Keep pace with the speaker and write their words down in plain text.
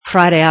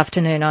Friday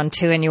afternoon on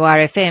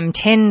 2NURFM,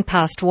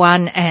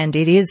 1:10, and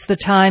it is the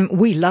time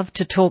we love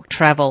to talk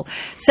travel.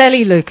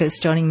 Sally Lucas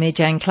joining me,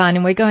 Jane Klein,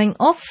 and we're going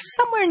off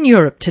somewhere in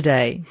Europe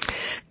today.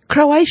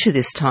 Croatia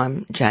this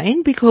time,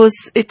 Jane, because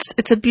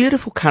it's a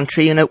beautiful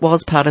country, and it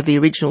was part of the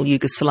original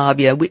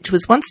Yugoslavia, which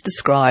was once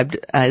described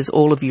as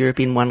all of Europe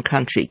in one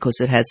country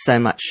because it has so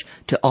much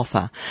to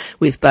offer,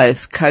 with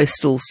both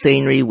coastal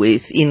scenery,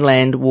 with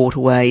inland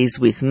waterways,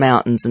 with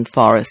mountains and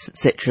forests,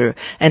 etc.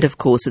 And of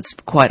course it's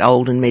quite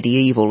old and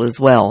medieval as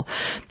well.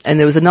 And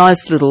there was a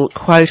nice little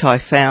quote I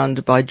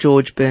found by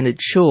George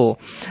Bernard Shaw.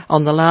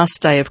 On the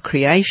last day of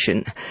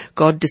creation,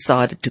 God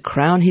decided to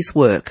crown his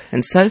work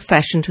and so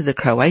fashioned the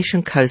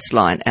Croatian coastline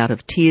out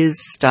of tears,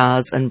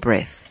 stars and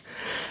breath.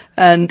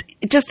 And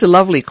just a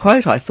lovely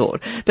quote, I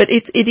thought. But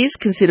it is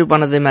considered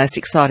one of the most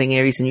exciting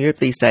areas in Europe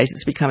these days.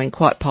 It's becoming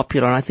quite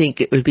popular, and I think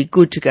it would be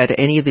good to go to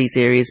any of these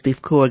areas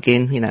before,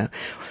 again,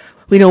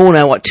 we all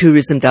know what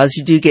tourism does.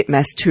 You do get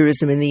mass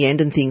tourism in the end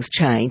and things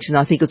change. And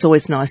I think it's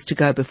always nice to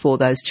go before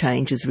those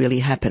changes really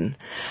happen.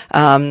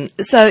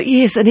 So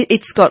yes, and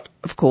it's got,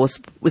 of course,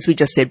 as we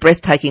just said,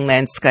 breathtaking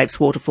landscapes,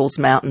 waterfalls,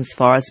 mountains,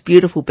 forests,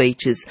 beautiful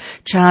beaches,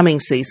 charming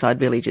seaside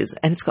villages.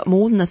 And it's got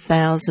more than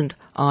 1,000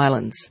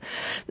 islands.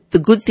 The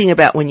good thing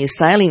about when you're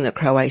sailing the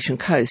Croatian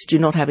coast,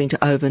 you're not having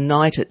to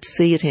overnight at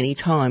sea at any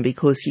time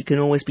because you can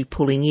always be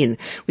pulling in,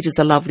 which is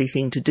a lovely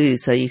thing to do.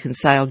 So you can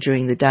sail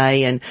during the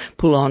day and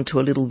pull on to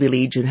a little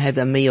village and have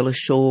a meal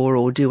ashore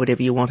or do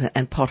whatever you want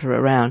and potter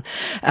around.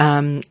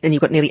 And you've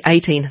got nearly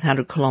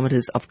 1,800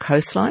 kilometres of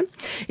coastline.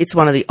 It's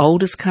one of the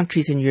oldest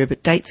countries in Europe.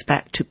 It dates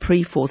back to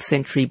pre-4th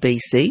century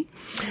BC.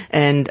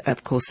 And,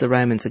 of course, the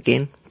Romans,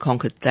 again,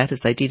 conquered that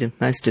as they did in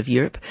most of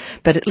Europe.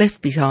 But it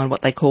left behind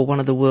what they call one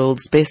of the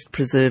world's best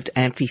preserved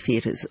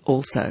amphitheatres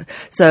also.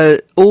 So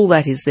all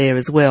that is there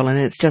as well, and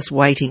it's just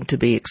waiting to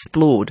be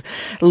explored.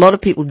 A lot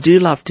of people do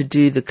love to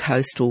do the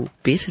coastal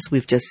bit, as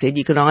we've just said.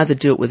 You can either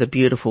do it with a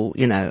beautiful,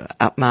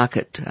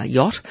 upmarket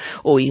yacht,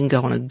 or you can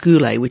go on a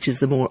goulée, which is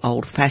the more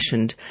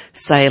old-fashioned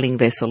sailing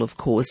vessel, of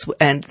course.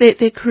 And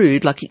they're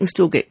crewed, like you can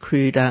still get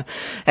crewed. One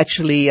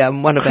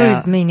of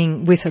our... Crewed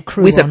meaning with a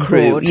crew on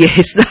board.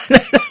 Yes.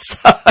 So,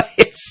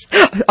 yes.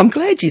 I'm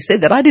glad you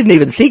said that. I didn't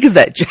even think of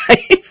that,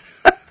 Jane.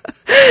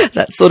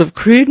 That sort of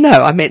crude? No,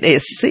 I meant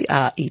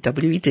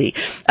S-C-R-E-W-E-D.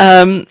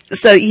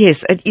 So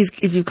yes,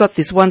 if you've got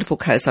this wonderful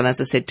coastline, as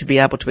I said, to be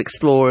able to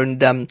explore,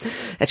 and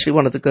actually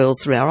one of the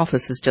girls from our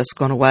office has just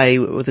gone away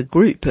with a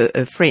group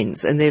of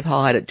friends, and they've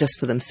hired it just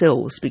for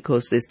themselves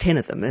because there's 10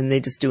 of them, and they're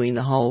just doing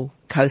the whole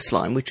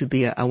coastline, which would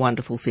be a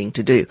wonderful thing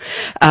to do.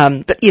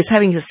 But yes,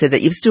 having just said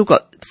that, you've still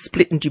got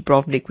Split and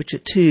Dubrovnik, which are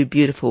two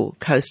beautiful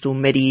coastal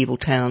medieval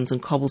towns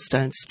and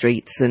cobblestone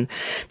streets.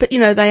 But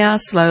they are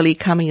slowly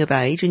coming of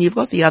age, and you've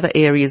got the other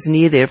areas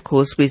near there, of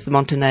course, with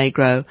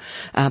Montenegro,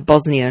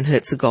 Bosnia and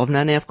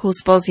Herzegovina. Now, of course,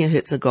 Bosnia and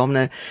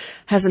Herzegovina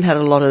hasn't had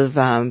a lot of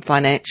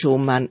financial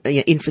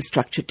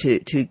infrastructure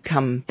to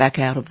come back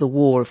out of the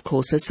war, of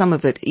course. So some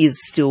of it is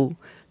still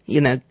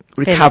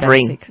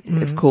recovering,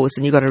 of course,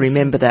 and you've got to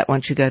remember that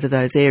once you go to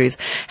those areas.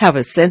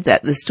 However, said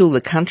that, there's still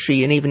the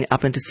country, and even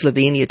up into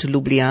Slovenia to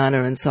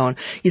Ljubljana and so on,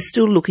 you're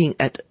still looking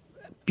at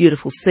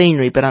beautiful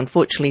scenery, but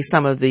unfortunately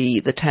some of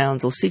the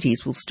towns or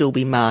cities will still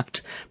be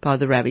marked by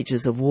the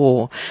ravages of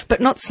war.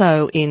 But not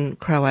so in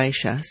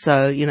Croatia.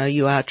 So,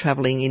 you are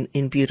travelling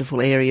in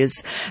beautiful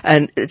areas,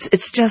 and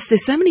it's just,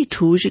 there's so many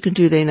tours you can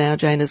do there now,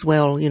 Jane, as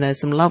well.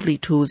 Some lovely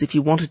tours. If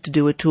you wanted to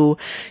do a tour,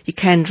 you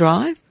can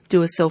drive.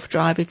 Do a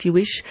self-drive if you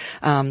wish.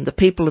 The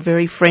people are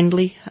very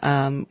friendly,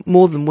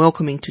 more than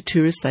welcoming to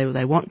tourists.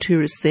 They want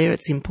tourists there.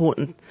 It's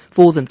important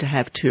for them to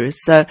have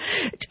tourists. So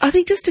I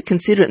think just to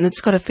consider it, and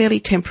it's got a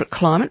fairly temperate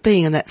climate,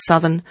 being in that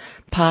southern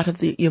part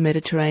of your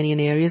Mediterranean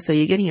area, so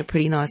you're getting a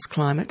pretty nice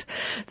climate.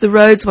 The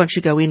roads, once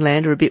you go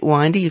inland, are a bit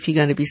windy if you're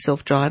going to be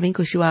self-driving,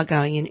 because you are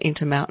going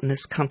into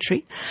mountainous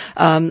country.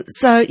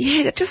 So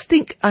yeah, I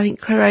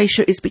think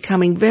Croatia is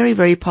becoming very,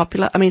 very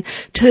popular. I mean,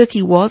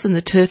 Turkey was, and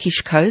the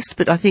Turkish coast,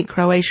 but I think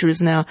Croatia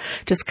is now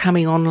just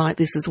coming on like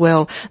this as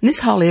well. And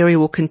this whole area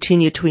will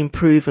continue to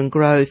improve and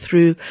grow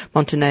through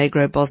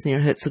Montenegro, Bosnia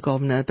and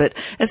Herzegovina. But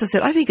as I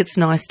said, I think it's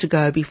nice to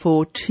go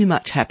before too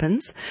much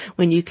happens,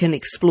 when you can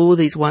explore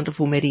these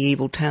wonderful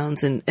medieval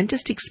towns and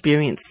just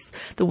experience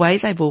the way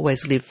they've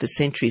always lived for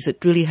centuries.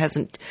 It really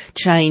hasn't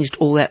changed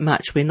all that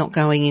much. We're not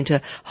going into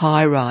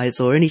high-rise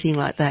or anything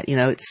like that.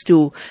 It's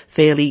still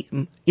fairly,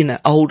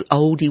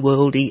 oldie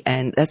worldy,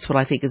 and that's what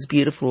I think is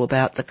beautiful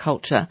about the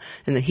culture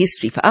and the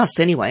history, for us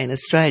anyway, in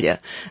Australia,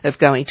 of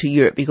going to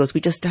Europe, because we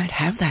just don't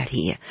have that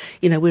here.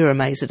 We're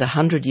amazed at a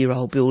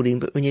 100-year-old building,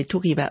 but when you're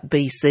talking about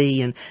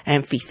BC and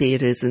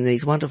amphitheatres and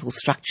these wonderful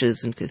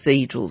structures and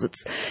cathedrals,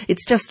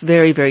 it's just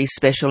very, very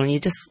special, and you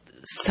just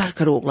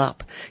soak it all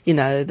up,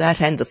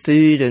 that and the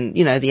food and,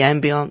 the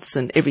ambience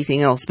and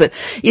everything else. But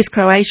yes,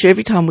 Croatia,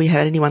 every time we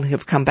had anyone who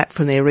have come back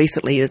from there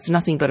recently, it's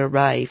nothing but a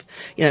rave.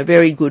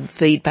 Very good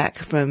feedback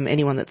from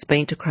anyone that's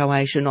been to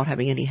Croatia, not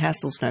having any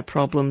hassles, no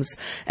problems,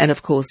 and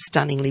of course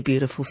stunningly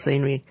beautiful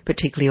scenery,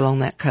 particularly along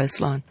that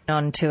coastline.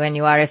 On to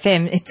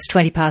NURFM, it's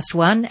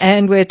 1:20,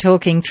 and we're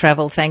talking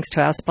travel thanks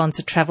to our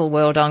sponsor Travel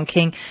World on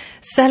King.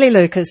 Sally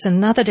Lucas,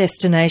 another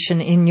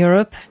destination in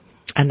Europe.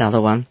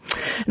 Another one.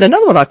 And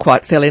another one I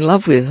quite fell in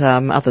love with,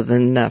 other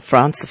than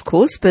France, of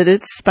course, but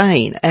it's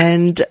Spain.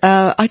 And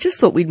I just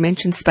thought we'd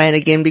mention Spain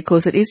again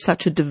because it is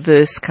such a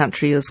diverse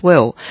country as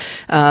well.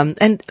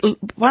 And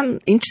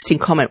one interesting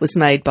comment was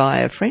made by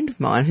a friend of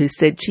mine who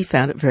said she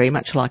found it very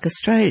much like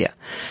Australia.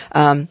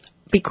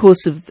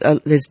 Because of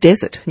there's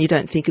desert, and you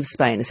don't think of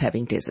Spain as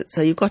having desert.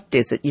 So you've got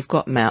desert, you've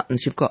got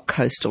mountains, you've got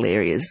coastal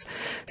areas.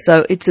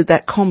 So it's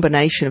that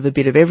combination of a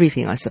bit of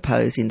everything, I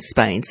suppose, in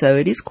Spain. So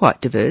it is quite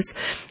diverse.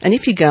 And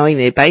if you're going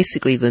there,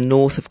 basically the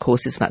north, of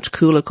course, is much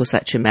cooler because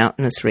that's your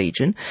mountainous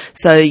region.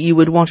 So you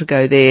would want to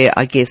go there,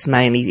 I guess,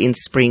 mainly in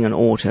spring and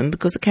autumn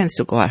because it can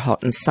still get quite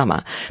hot in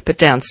summer. But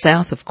down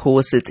south, of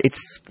course,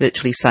 it's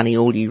virtually sunny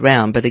all year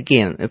round. But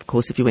again, of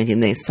course, if you went in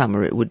there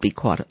summer, it would be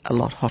quite a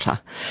lot hotter.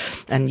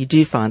 And you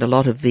do find a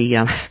lot of the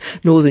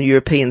northern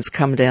Europeans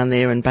come down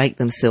there and bake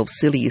themselves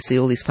silly. You see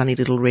all these funny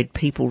little red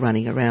people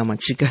running around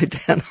once you go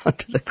down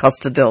onto the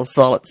Costa del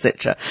Sol,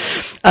 etc.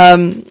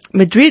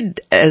 Madrid,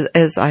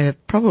 as I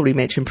have probably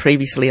mentioned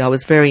previously, I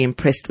was very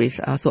impressed with.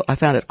 I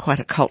found it quite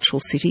a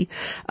cultural city.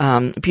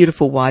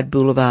 Beautiful wide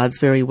boulevards,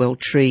 very well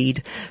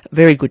treed,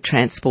 very good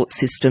transport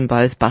system,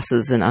 both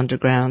buses and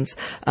undergrounds.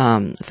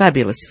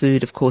 Fabulous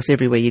food, of course,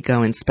 everywhere you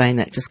go in Spain,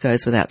 that just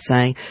goes without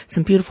saying.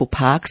 Some beautiful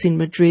parks in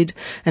Madrid,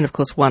 and of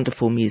course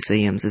wonderful museums,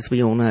 as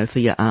we all know, for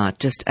your art.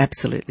 Just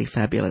absolutely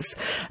fabulous.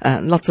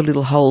 Lots of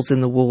little holes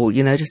in the wall,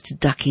 just to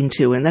duck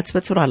into, and that's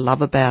what I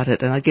love about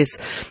it. And I guess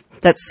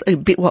that's a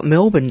bit what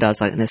Melbourne does,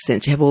 in a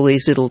sense. You have all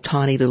these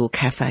tiny little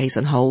cafes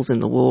and holes in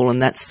the wall,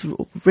 and that's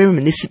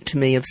reminiscent to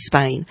me of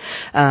Spain,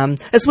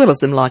 as well as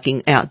them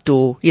liking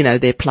outdoor,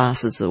 their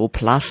plazas, or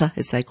plaza,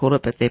 as they call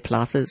it, but their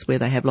plazas, where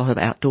they have a lot of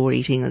outdoor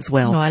eating as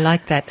well. Oh, I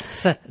like that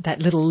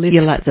little lit.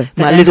 You like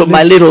my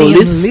little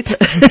lit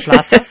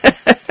plaza.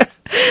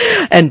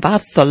 And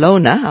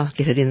Barcelona, I'll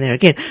get it in there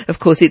again. Of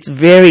course, it's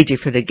very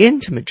different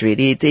again to Madrid.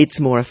 It's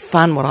more a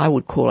fun, what I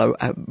would call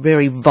a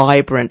very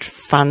vibrant,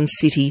 fun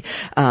city.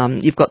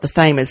 You've got the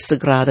famous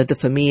Sagrada de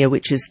Familia,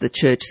 which is the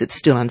church that's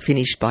still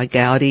unfinished by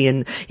Gaudi,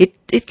 and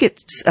it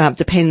gets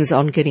depends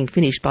on getting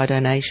finished by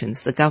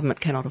donations. The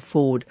government cannot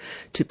afford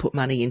to put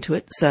money into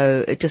it,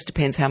 so it just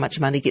depends how much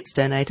money gets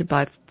donated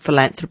by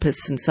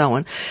philanthropists and so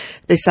on.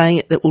 They're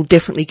saying it will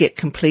definitely get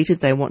completed.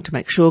 They want to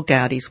make sure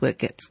Gaudi's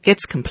work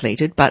gets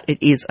completed, but it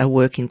is a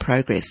work in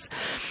progress.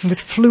 With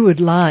fluid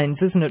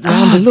lines, isn't it?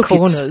 Round the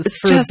corners it's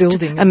for just a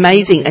building.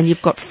 Amazing. And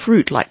you've got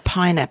fruit like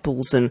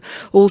pineapples and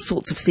all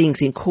sorts of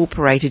things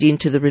incorporated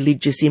into the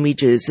religious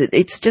images.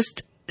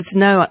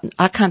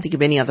 I can't think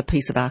of any other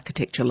piece of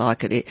architecture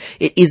like it.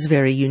 It is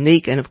very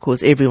unique, and of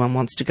course everyone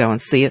wants to go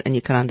and see it, and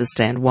you can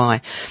understand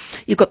why.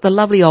 You've got the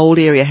lovely old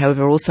area,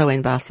 however, also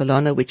in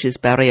Barcelona, which is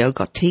Barrio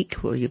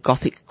Gòtic, or your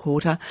Gothic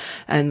quarter,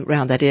 and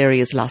around that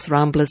area is Las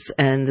Ramblas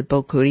and the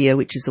Boqueria,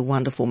 which is the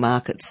wonderful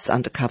markets,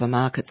 undercover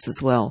markets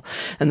as well.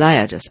 And they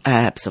are just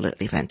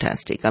absolutely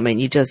fantastic. I mean,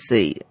 you just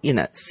see,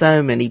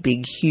 so many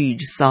big,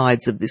 huge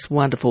sides of this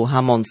wonderful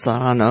jamón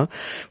serrano,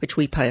 which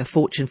we pay a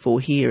fortune for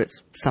here.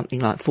 It's something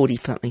like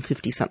 $50-something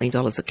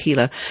a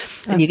kilo,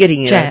 and you're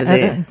getting it over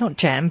there. Not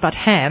jam, but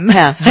ham.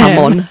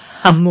 Jamón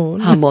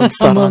Jamón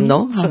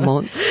serrano.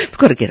 We've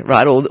got to get it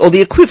right, or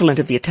the equivalent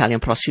of the Italian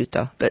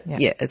prosciutto. But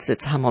yeah, it's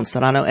jamón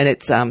serrano, and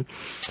it's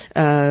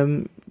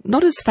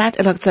not as fat,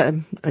 like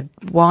it's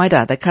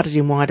wider. They cut it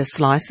in wider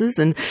slices,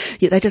 and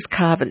they just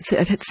carve it.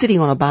 It's sitting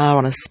on a bar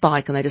on a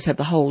spike, and they just have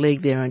the whole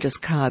leg there and just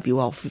carve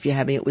you off if you're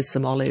having it with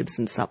some olives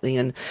and something,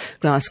 and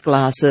nice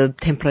glass of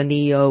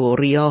Tempranillo or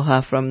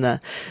Rioja from the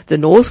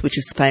north, which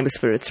is famous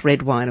for its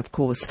red wine, of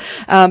course.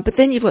 But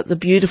then you've got the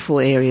beautiful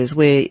areas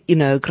where,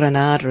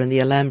 Granada and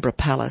the Alhambra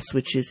Palace,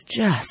 which is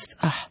just,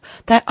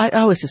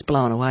 I was just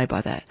blown away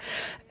by that.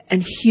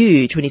 And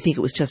huge when you think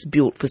it was just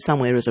built for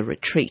somewhere as a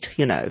retreat,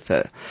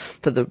 for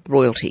the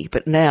royalty.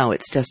 But now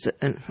it's just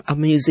a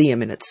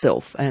museum in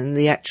itself, and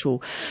the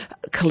actual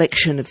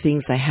collection of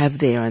things they have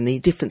there, and the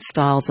different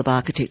styles of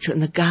architecture,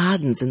 and the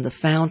gardens and the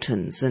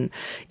fountains, and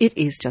it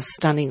is just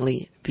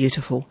stunningly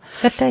beautiful.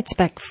 That dates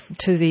back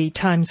to the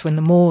times when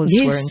the Moors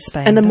were in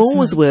Spain. And the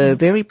Moors were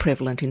very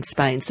prevalent in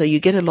Spain, so you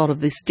get a lot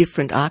of this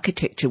different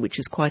architecture, which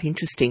is quite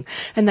interesting.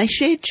 And they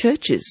shared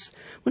churches.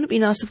 Wouldn't it be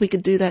nice if we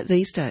could do that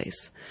these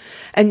days?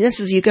 And this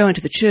is, you go into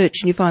the church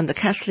and you find the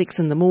Catholics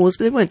and the Moors,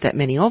 but there weren't that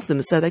many of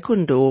them, so they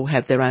couldn't all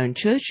have their own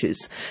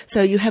churches.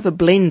 So you have a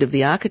blend of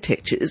the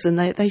architectures, and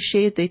they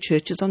shared their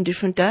churches on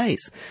different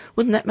days.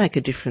 Wouldn't that make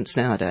a difference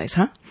nowadays,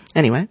 huh?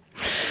 Anyway,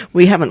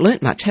 we haven't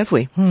learnt much, have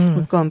we?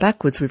 We've gone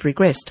backwards, we've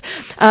regressed.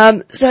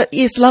 So,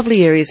 yes,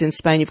 lovely areas in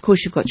Spain. Of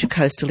course, you've got your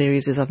coastal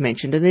areas, as I've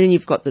mentioned, and then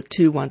you've got the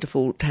two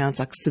wonderful towns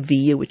like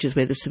Sevilla, which is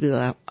where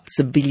the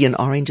Sevillian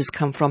oranges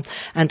come from,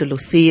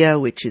 Andalucía,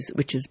 which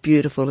is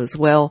beautiful as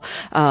well.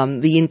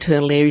 The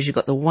internal areas, you've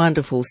got the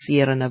wonderful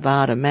Sierra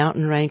Nevada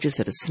mountain ranges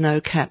that are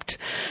snow-capped.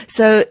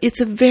 So it's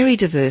a very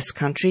diverse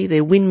country.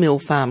 They're windmill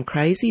farm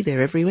crazy.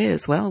 They're everywhere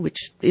as well,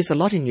 which is a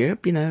lot in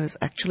Europe,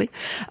 actually.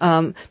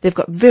 They've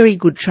got very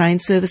good train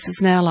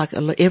services now, like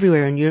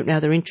everywhere in Europe now.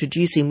 They're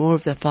introducing more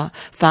of the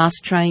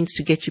fast trains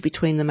to get you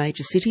between the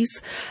major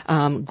cities.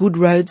 Good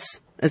roads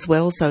as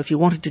well, so if you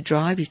wanted to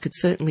drive, you could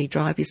certainly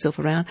drive yourself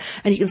around.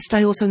 And you can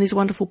stay also in these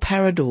wonderful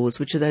paradors,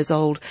 which are those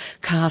old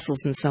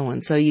castles and so on.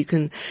 So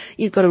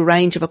you've got a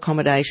range of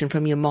accommodation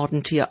from your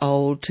modern to your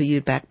old to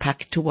your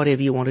backpack to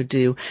whatever you want to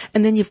do.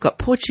 And then you've got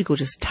Portugal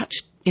just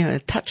touch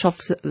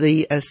off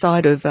the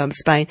side of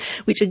Spain,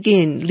 which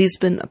again,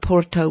 Lisbon,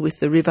 Porto with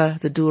the river,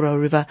 the Douro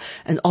River,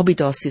 and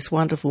Óbidos, this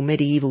wonderful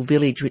medieval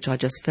village, which I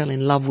just fell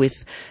in love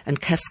with,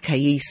 and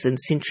Cascais and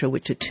Sintra,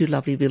 which are two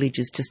lovely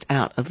villages just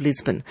out of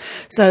Lisbon.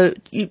 So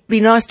it'd be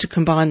nice to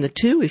combine the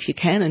two if you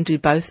can and do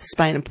both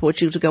Spain and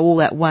Portugal, to go all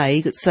that way.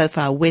 It's so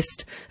far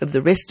west of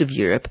the rest of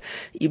Europe.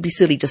 You'd be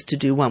silly just to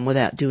do one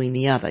without doing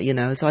the other,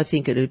 So I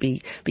think it would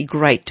be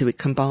great to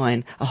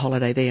combine a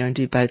holiday there and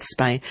do both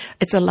Spain.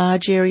 It's a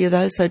large area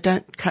though, so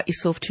don't cut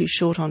yourself too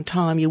short on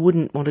time. You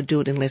wouldn't want to do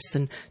it in less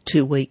than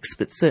 2 weeks,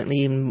 but certainly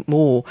even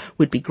more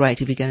would be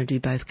great if you're going to do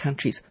both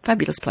countries.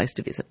 Fabulous place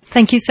to visit.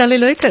 Thank you, Sally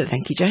Lucas.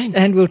 Thank you, Jane.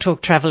 And we'll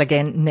talk travel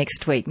again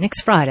next week,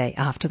 next Friday,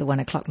 after the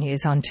 1 o'clock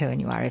news on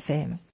 2NURFM.